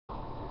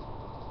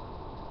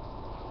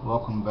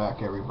Welcome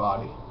back,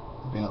 everybody.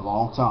 Been a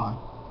long time,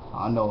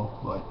 I know,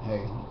 but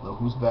hey, look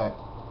who's back.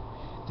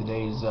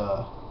 Today's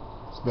a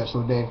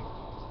special day.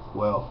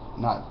 Well,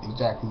 not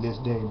exactly this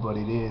day, but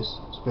it is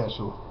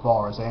special as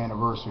far as the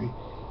anniversary.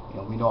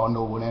 And we all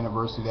know what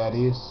anniversary that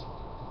is.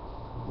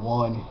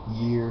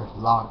 1 year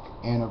lock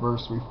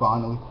anniversary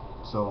finally.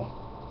 So,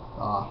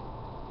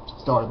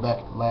 started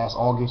back last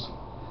August,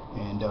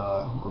 and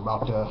we're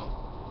about to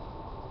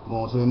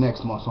go on to the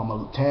next month. So I'm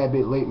a tad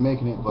bit late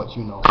making it, but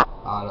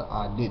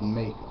I didn't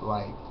make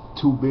like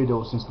 2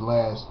 videos since the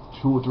last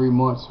 2 or 3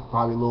 months,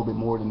 probably a little bit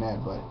more than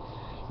that. But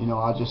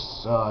I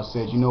just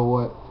said, you know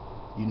what,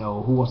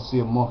 who wants to see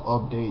a month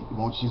update?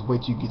 Why don't you just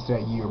wait till you get to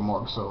that year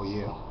mark? So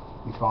yeah,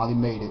 we finally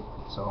made it.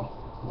 So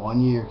 1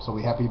 year, so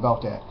we're happy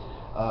about that.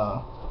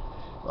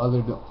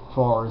 Other than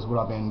far as what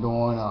I've been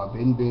doing, I've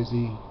been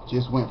busy.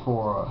 Just went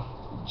for a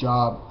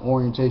job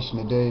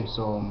orientation today,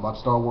 so I'm about to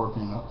start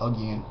working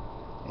again,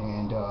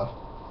 and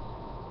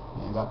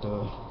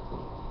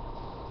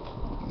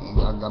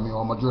got me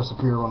all my dress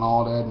apparel and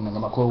all that, and I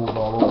got my clothes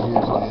all over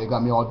here, so they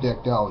got me all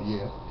decked out.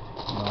 Yeah,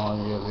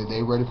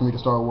 they ready for me to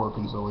start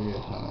working. So yeah,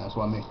 that's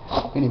what I mean.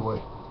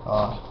 Anyway,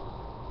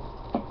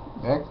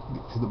 back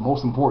to the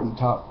most important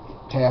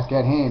task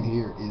at hand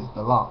here is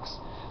the locks.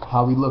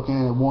 How we looking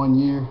at 1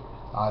 year?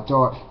 I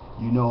thought,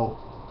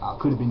 I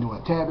could have been doing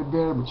a tad bit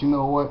better, but you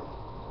know what?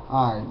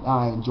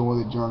 I enjoy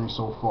the journey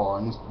so far,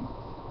 and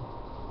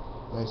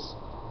let's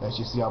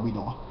just see how we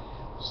doing.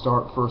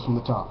 Start first from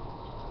the top.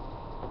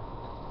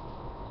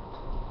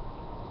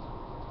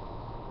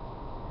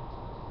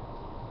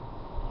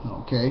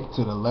 Okay,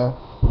 to the left.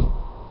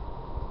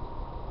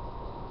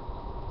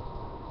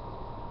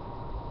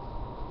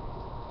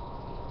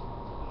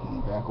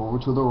 And back over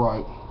to the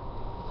right.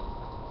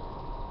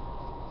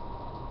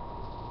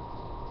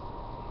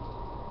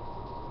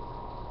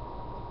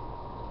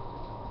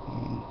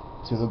 And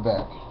to the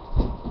back.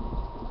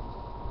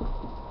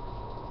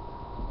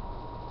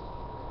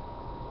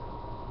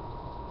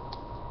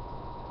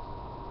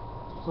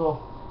 So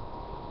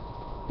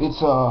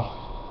it's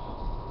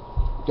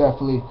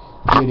definitely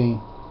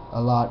getting a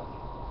lot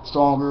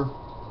stronger.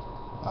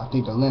 I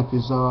think the length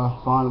is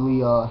finally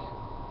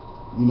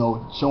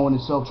showing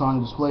itself, trying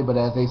to display. But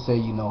as they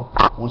say,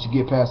 once you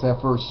get past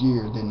that first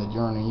year, then the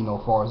journey,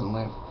 as far as the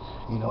length,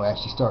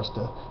 actually starts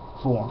to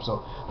form.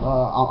 So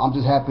I'm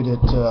just happy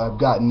that I've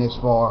gotten this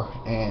far,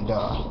 and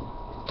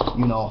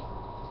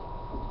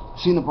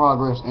seen the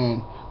progress.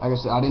 And like I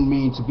said, I didn't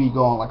mean to be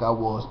gone like I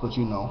was, but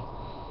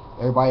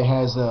everybody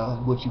has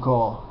what you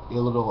call a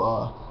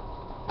little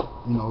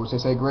which they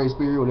say grace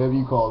period, whatever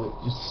you call it,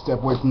 just a step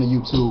away from the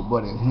YouTube.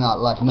 But it's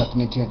not like nothing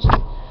intentionally.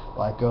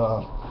 Like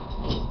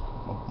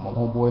my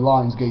homeboy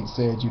Lionsgate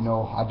said,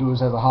 I do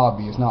this as a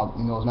hobby. It's not,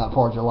 it's not a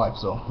part of your life.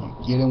 So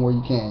get in where you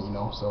can,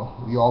 So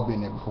we all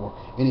been there before.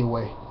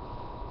 Anyway,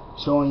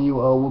 showing you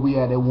where we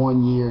at 1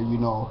 year,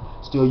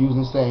 still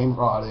using the same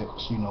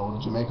products, the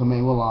Jamaican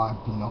mango lime,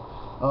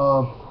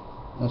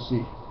 let's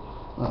see.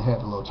 I have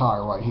a little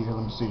tire right here.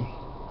 Let me see.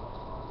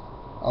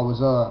 I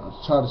was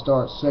trying to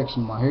start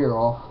sectioning my hair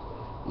off,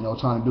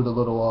 trying to do the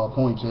little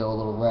ponytail,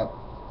 little wrap.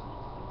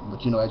 But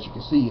as you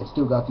can see, I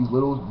still got these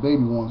little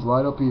baby ones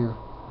right up here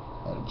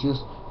that are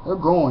they're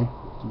growing.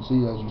 As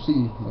you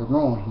see, they're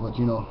growing, but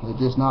they're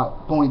just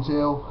not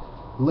ponytail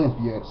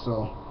length yet,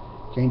 so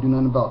can't do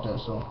nothing about that.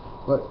 So,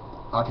 but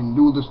I can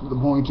do the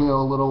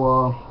ponytail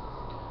little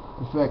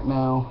effect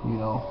now,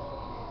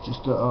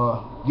 just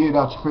to get it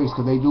out your face,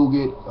 because they do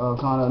get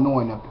kind of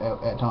annoying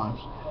at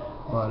times.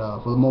 But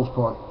for the most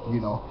part,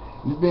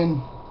 it's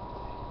been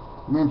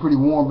pretty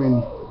warm,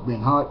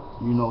 been hot,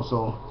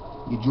 so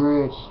your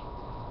dreads,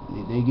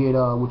 they get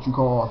what you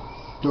call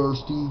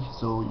thirsty,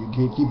 so you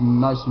can keep them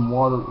nice and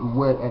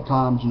wet at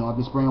times. I've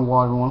been spraying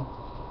water on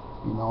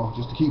them,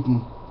 just to keep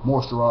them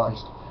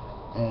moisturized.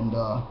 And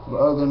but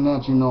other than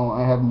that,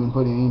 I haven't been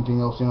putting anything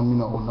else in them,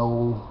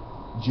 no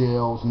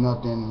gels,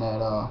 nothing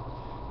that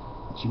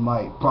you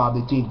might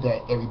probably think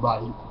that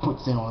everybody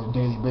puts in on a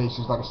daily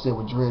basis. Like I said,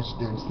 with dreads,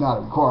 it's not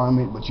a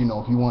requirement, but if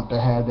you want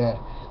to have that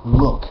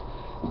look,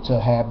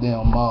 to have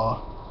them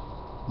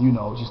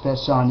just that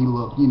shiny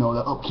look,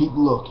 the upkeep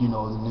look, then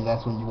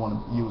that's when you want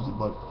to use it.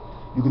 But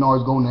you can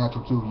always go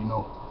natural too,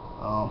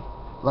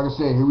 like I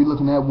said, here we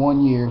looking at 1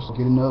 year, so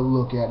get another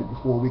look at it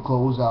before we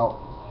close out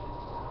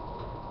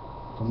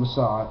from the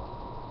side.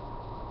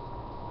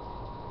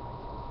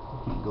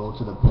 Go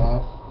to the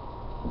back.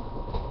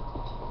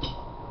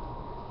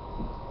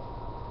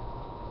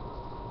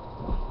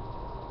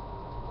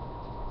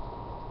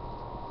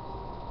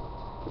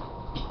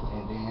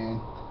 And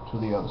then to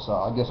the other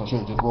side. I guess I should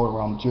have just rolled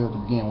around the chair to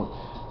begin with.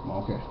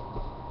 Okay.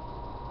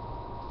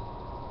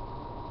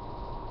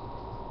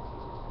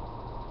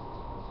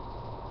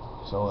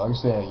 So like I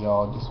said,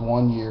 y'all, just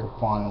 1 year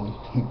finally.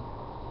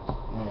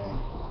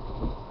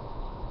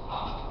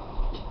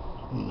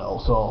 And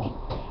so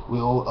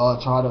we'll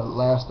try to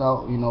last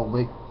out,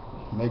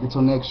 make it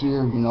till next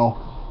year.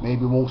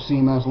 Maybe it won't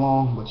seem as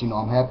long, but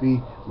I'm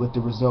happy with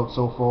the results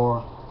so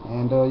far.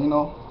 And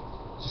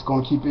just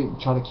gonna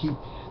try to keep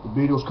the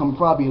videos coming.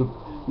 Probably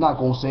not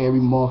gonna say every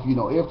month. You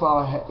know, if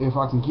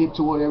I can get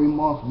to it every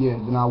month, yeah,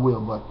 then I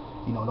will. But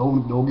you know,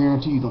 no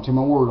guarantees. Don't take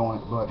my word on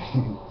it. But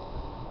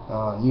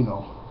you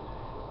know,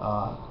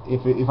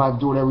 if I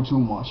do it every 2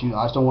 months, you know,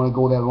 I just don't want to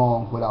go that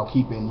long without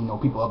keeping, you know,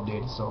 people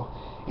updated. So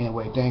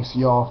anyway, thanks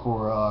y'all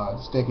for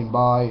sticking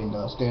by and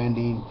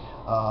standing.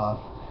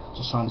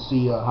 Just trying to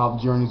see how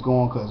the journey's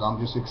going, because I'm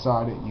just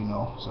excited, you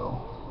know. So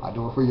I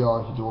do it for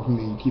y'all, you do it for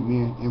me. You keep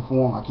me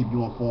informed, I keep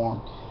you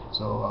informed.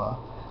 So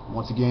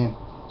once again,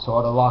 to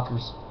all the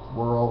lockers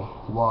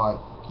worldwide,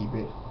 keep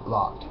it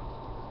locked.